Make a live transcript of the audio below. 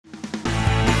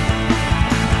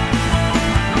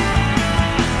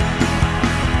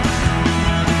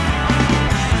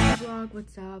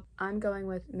I'm going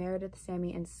with Meredith,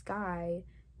 Sammy, and Sky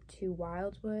to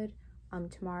Wildwood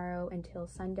tomorrow until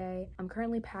Sunday. I'm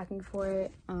currently packing for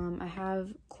it. I have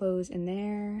clothes in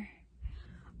there.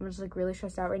 I'm just like really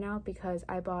stressed out right now because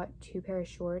I bought 2 pairs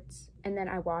of shorts and then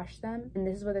I washed them, and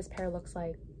this is what this pair looks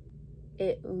like.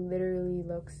 It literally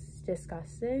looks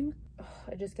disgusting. Ugh,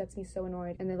 it just gets me so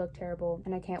annoyed, and they look terrible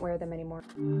and I can't wear them anymore.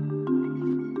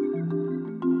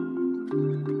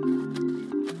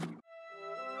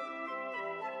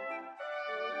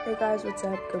 Hey guys, what's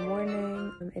up? Good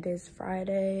morning. It is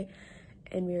Friday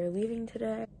and we are leaving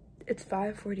today. It's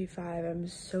 5:45. I'm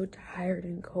so tired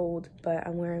and cold, but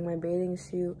I'm wearing my bathing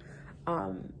suit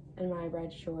and my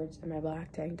red shorts and my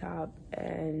black tank top,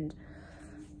 and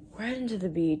we're heading to the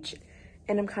beach.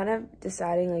 And I'm kind of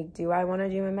deciding, like, do I want to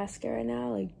do my mascara now?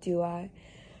 Like, do I?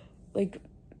 Like,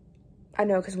 I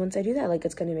know, because once I do that, like,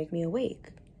 it's going to make me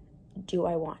awake. Do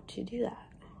I want to do that?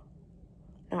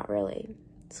 Not really.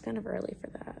 It's kind of early for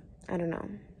that. I don't know.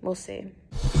 We'll see.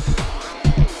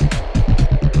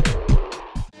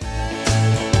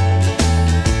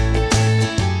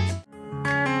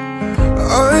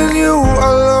 I knew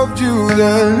I loved you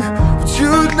then, but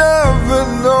you'd never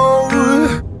know.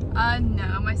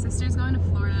 No, my sister's going to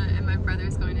Florida and my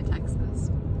brother's going to Texas.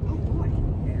 Oh boy.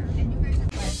 And you guys are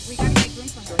like, we gotta make room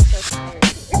for her. So tired.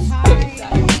 Hi.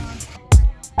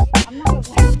 I'm not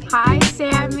awake. Hi,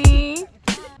 Sammy.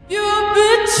 You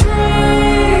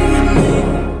betrayed me.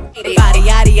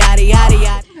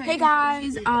 Hey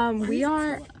guys,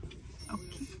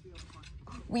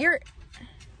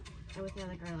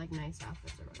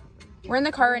 we're in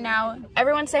the car right now.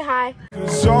 Everyone say hi.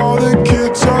 'Cause all the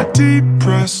kids are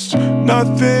depressed,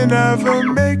 nothing ever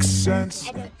makes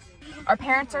sense. Our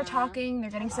parents are talking, they're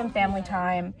getting some family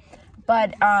time.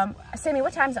 But Sammy,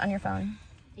 what time is it on your phone?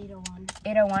 8:01.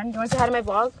 8:01. Do you want to say hi to my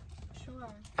vlog? Sure.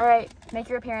 Alright, make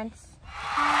your appearance.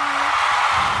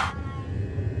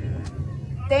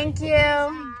 Thank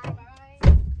you.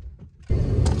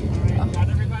 Got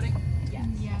everybody? Yes.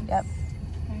 Yep.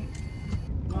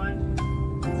 1,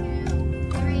 2,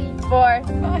 3, 4.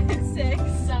 5, 6,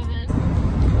 7.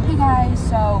 Hey guys,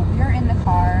 so we're in the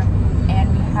car and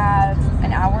we have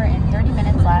an hour and 30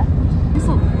 minutes left.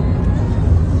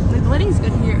 The lighting's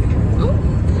good here. Ooh.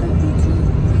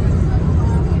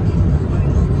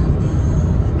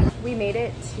 We made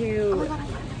it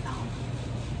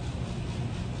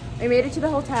to the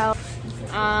hotel.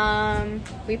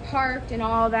 We parked and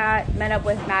all that, met up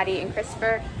with Maddie and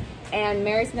Christopher, and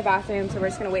Mary's in the bathroom, so we're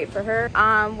just gonna wait for her.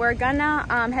 We're gonna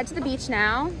head to the beach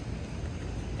now.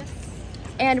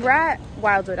 And we're at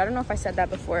Wildwood. I don't know if I said that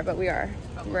before, but we're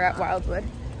at Wildwood.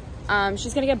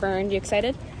 She's gonna get burned. You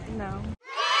excited? No.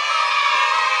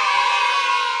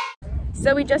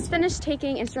 So we just finished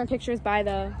taking Instagram pictures by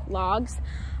the logs.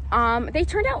 They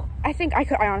turned out, I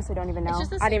honestly don't even know.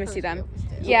 I didn't even see them.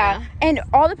 Yeah. And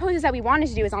all the poses that we wanted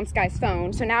to do is on Sky's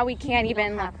phone, so now we can't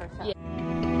even like, yeah.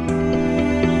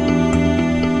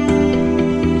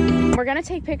 We're gonna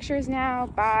take pictures now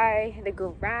by the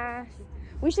grass.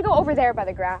 We should go over there by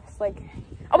the grass, like,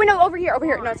 oh wait, no, over here.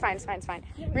 No, it's fine.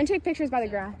 We're gonna take pictures by the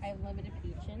grass. I have limited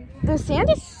patience. The sand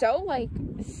is so like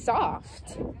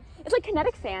soft. It's like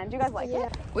kinetic sand. Do you guys like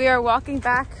it? We are walking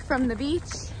back from the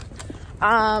beach.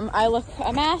 I look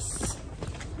a mess,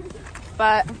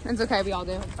 but it's okay. We all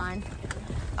do. It's fine.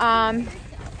 Oh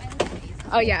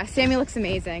yeah, Sammy looks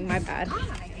amazing. My bad.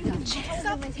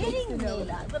 Stop hitting me.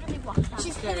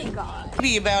 She's hitting God.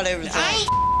 Be about everything. I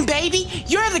ain't baby.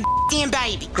 You're the damn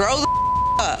baby. Grow the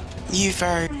up. You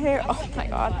first. Here. Oh my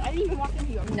God. I didn't even walk in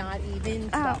here. Not even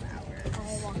 12 hours.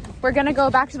 We're gonna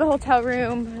go back to the hotel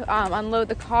room, unload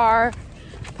the car,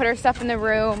 put our stuff in the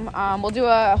room. We'll do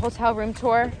a hotel room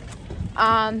tour.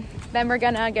 Then we're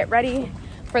gonna get ready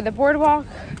for the boardwalk,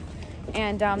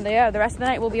 and the rest of the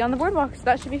night we'll be on the boardwalk, so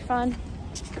that should be fun.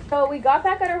 So we got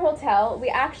back at our hotel. We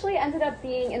actually ended up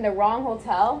being in the wrong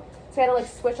hotel, so we had to like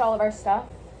switch all of our stuff.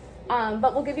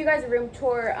 But we'll give you guys a room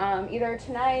tour either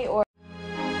tonight or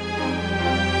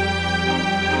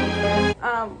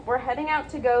we're heading out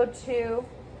to go to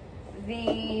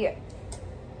the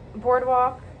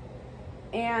boardwalk.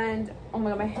 And oh my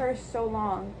God, my hair is so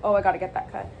long. Oh, I gotta get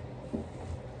that cut.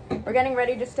 We're getting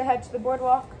ready just to head to the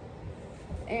boardwalk,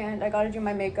 and I gotta do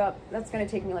my makeup. That's gonna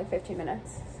take me like 15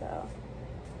 minutes. So,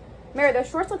 Mary, those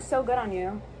shorts look so good on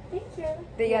you. Thank you.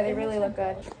 They really look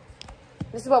good.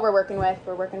 This is what we're working with.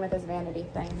 We're working with this vanity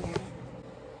thing here.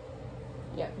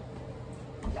 Yep.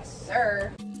 Yes,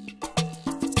 sir.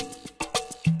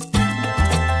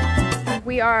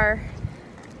 We are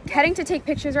heading to take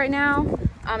pictures right now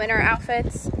in our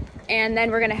outfits, and then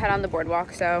we're gonna head on the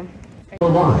boardwalk. So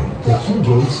The queue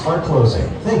gates are closing.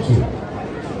 Thank you.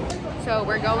 So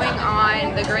we're going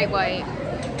on the Great White.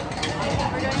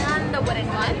 We're going on the wooden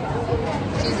one.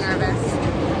 She's nervous.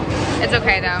 It's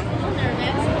okay though. A little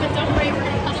nervous, but don't worry, we're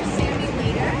gonna catch Sammy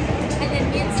later. And then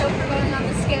me and Sophia are going on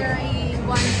the scary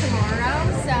one tomorrow,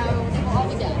 so we'll all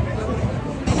be good.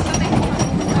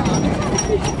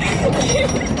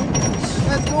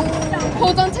 Let's go.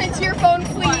 Hold on tight to your phone,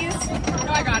 please. Oh,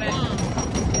 I got it.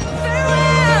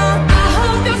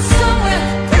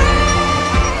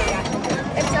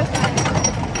 It's okay.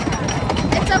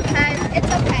 It's okay.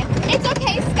 It's okay. It's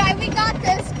okay, Sky. We got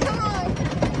this. Come on.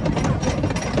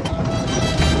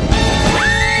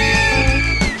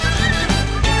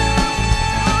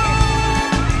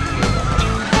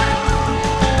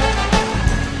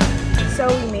 So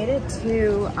we made it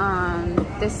to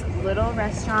this little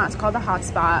restaurant. It's called the Hot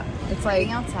Spot. It's like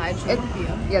outside. Show the view.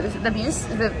 Yeah, the view's.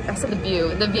 I said the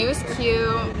view. The view's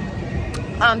cute.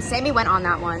 Sammy went on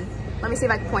that one. Let me see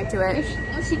if I can point to it.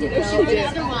 Oh, she did. She did.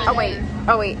 Other one. Oh wait.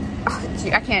 Oh wait. Oh,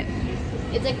 gee, I can't.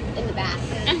 It's like in the back.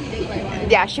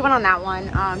 Yeah, she went on that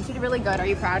one. She did really good. Are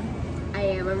you proud? I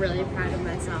am. I'm really proud of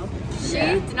myself. She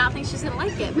did not think she's gonna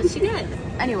like it, but she did.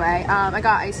 Anyway, I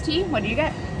got iced tea. What did you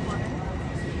get?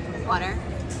 Water.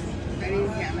 We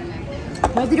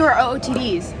have to do our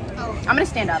OOTDs. Oh. I'm gonna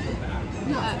stand up.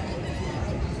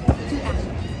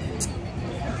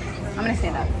 I'm gonna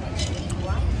stand up.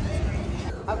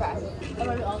 Okay.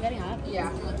 Are we all getting up?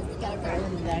 Yeah. Got a card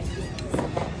in the deck.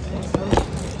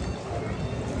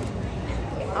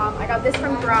 I got this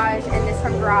from Garage and this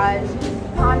from Garage.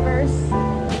 Converse.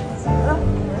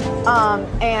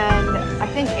 And I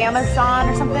think Amazon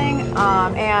or something.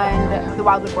 And the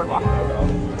Wildwood Boardwalk.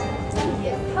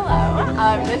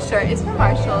 Hello. This shirt is from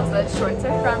Marshalls. The shorts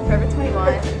are from Forever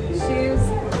 21. Shoes.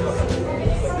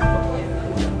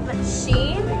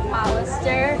 Shein,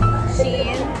 Hollister,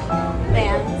 Shein,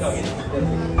 Vans,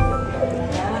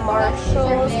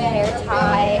 Marshalls, hair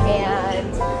tie,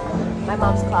 and my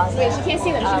mom's closet. Wait, she can't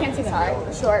see them. She can't see them. Sorry,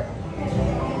 short.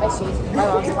 My shoes. My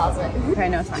mom's closet. Okay,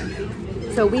 no, it's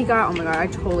fine. So we got, oh my god, I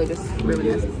totally just ruined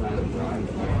this.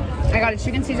 I got a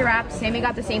chicken Caesar wrap. Sammy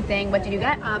got the same thing. What did you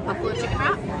get? Buffalo chicken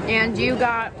wrap. And you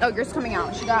got, oh, yours coming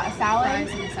out. She got a salad.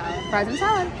 Fries and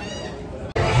salad.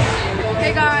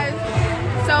 Hey guys,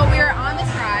 so we are on this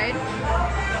ride.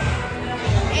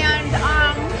 And,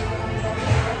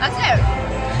 that's it.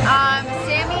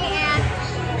 Sammy and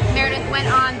Meredith went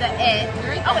on the It.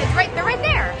 Oh, it's right, they're right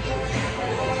there.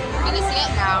 We're gonna see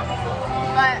it now.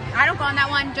 But I don't go on that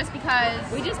one just because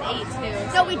we just ate too.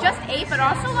 No, we just ate, but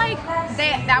also like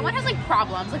that one has like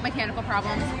problems, like mechanical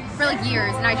problems for like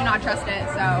years, and I do not trust it.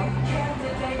 So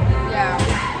yeah,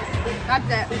 that's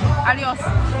it. Adios.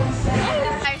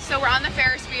 Okay, so we're on the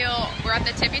Ferris wheel. We're at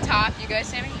the tippy top. You guys,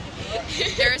 Sammy?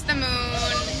 There's the moon.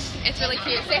 It's really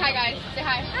cute. Say hi, guys. Say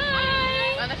hi.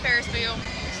 Hi. We're on the Ferris wheel.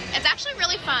 It's actually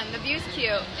really fun. The view's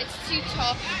cute. It's too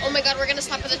tall. Oh my god, we're gonna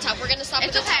stop at the top. We're gonna stop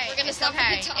at the top. We're gonna stop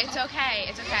at the top. It's okay.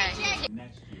 It's okay.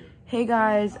 Hey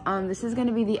guys, this is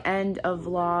gonna be the end of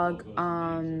vlog.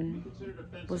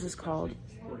 What's this called?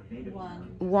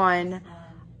 One.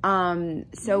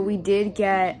 So we did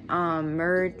get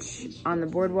merch on the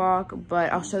boardwalk,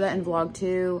 but I'll show that in vlog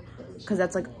 2 because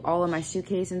that's like all of my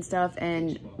suitcase and stuff,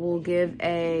 and we'll give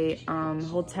a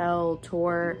hotel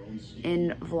tour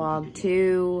in vlog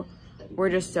 2. We're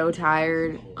just so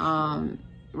tired.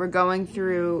 We're going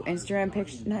through Instagram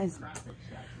pictures. Nice.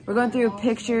 We're going through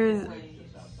pictures.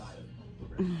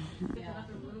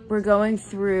 We're going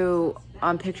through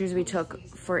pictures we took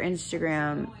for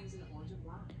Instagram.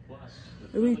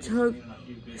 We took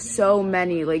so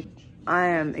many. Like, I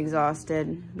am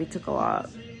exhausted. We took a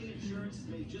lot.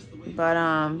 But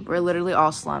we're literally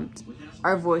all slumped.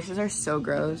 Our voices are so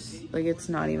gross. Like, it's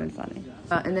not even funny.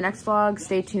 In the next vlog,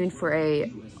 stay tuned for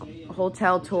a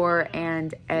hotel tour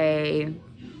and a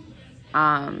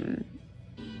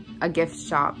gift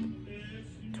shop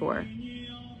tour.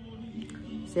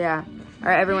 So yeah. All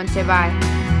right, everyone, say bye.